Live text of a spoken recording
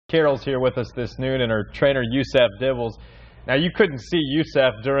Carol's here with us this noon and her trainer, Yusef Dibbles. Now, you couldn't see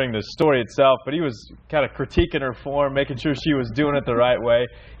Yusef during the story itself, but he was kind of critiquing her form, making sure she was doing it the right way.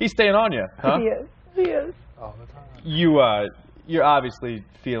 He's staying on you, huh? He is. All the time. You're obviously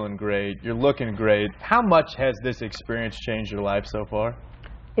feeling great. You're looking great. How much has this experience changed your life so far?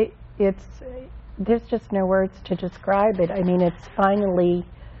 There's just no words to describe it. I mean, it's finally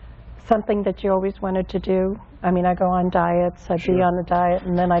something that you always wanted to do. I mean, I go on diets, I'd be on the diet,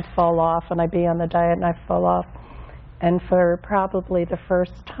 and then I'd fall off, and I'd be on the diet, and I'd fall off. And for probably the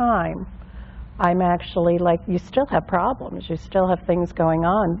first time, I'm actually like, you still have problems, you still have things going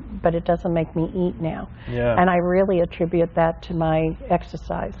on, but it doesn't make me eat now. Yeah. And I really attribute that to my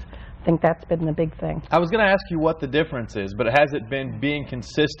exercise. I think that's been the big thing. I was going to ask you what the difference is, but has it been being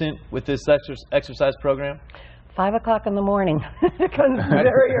consistent with this exercise program? 5 o'clock in the morning. It comes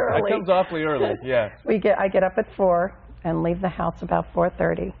very early. It comes awfully early, yeah. I get up at 4 and leave the house about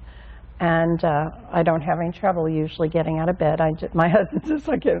 4:30. And I don't have any trouble usually getting out of bed. My husband says,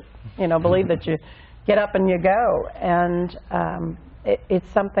 I can't, believe that you get up and you go. And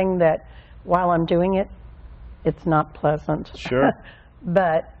it's something that while I'm doing it, it's not pleasant. Sure.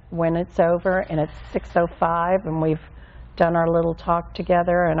 But when it's over and it's 6:05 and we've done our little talk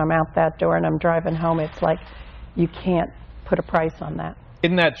together and I'm out that door and I'm driving home, it's like you can't put a price on that.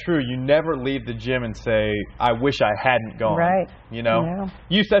 Isn't that true? You never leave the gym and say, I wish I hadn't gone. Right. Yeah.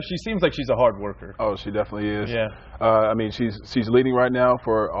 Yusef, she seems like she's a hard worker. Oh, she definitely is. Yeah. I mean, she's leading right now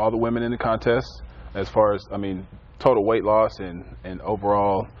for all the women in the contest as far as, total weight loss and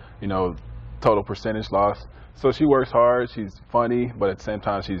overall, total percentage loss. So she works hard, she's funny, but at the same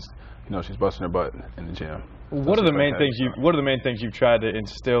time she's busting her butt in the gym. What are the main things you've tried to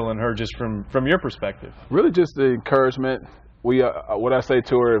instill in her just from your perspective? Really just the encouragement. What I say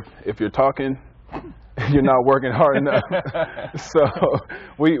to her, if you're talking, you're not working hard enough. So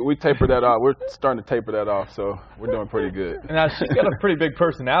we taper that off. We're starting to taper that off, so we're doing pretty good. Now, she's got a pretty big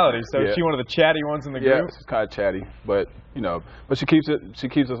personality, so is she one of the chatty ones in the group? Yeah, she's kind of chatty, but but she keeps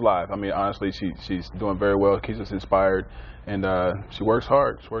us alive. I mean, honestly, she's doing very well, keeps us inspired, and she works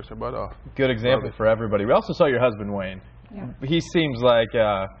hard. She works her butt off. Good example for everybody. We also saw your husband, Wayne. Yeah. He seems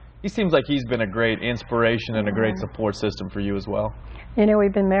like he's been a great inspiration and a great support system for you as well.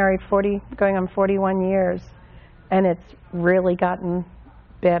 We've been married going on 41 years, and it's really gotten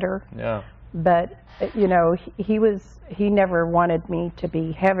better. Yeah. But he never wanted me to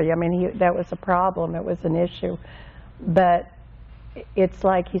be heavy. I mean, that was a problem. It was an issue. But it's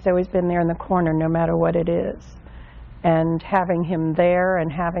like he's always been there in the corner, no matter what it is. And having him there,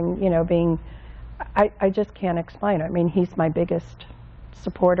 and having I just can't explain it. I mean, he's my biggest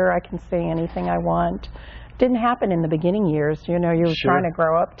supporter. I can say anything I want. Didn't happen in the beginning years. You were trying to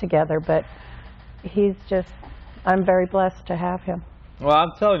grow up together, but I'm very blessed to have him. Well,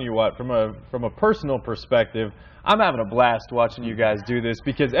 I'm telling you what, from a personal perspective, I'm having a blast watching you guys do this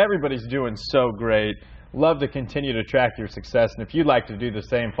because everybody's doing so great. Love to continue to track your success, and if you'd like to do the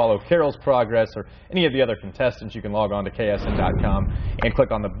same, follow Carol's progress or any of the other contestants, you can log on to ksn.com and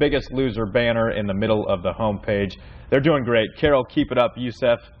click on the Biggest Loser banner in the middle of the home page. They're doing great. Carol, keep it up.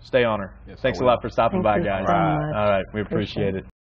 Yusef, stay on her. Yes, Thanks a lot for stopping by, guys. Thank you so much. All right, we appreciate it.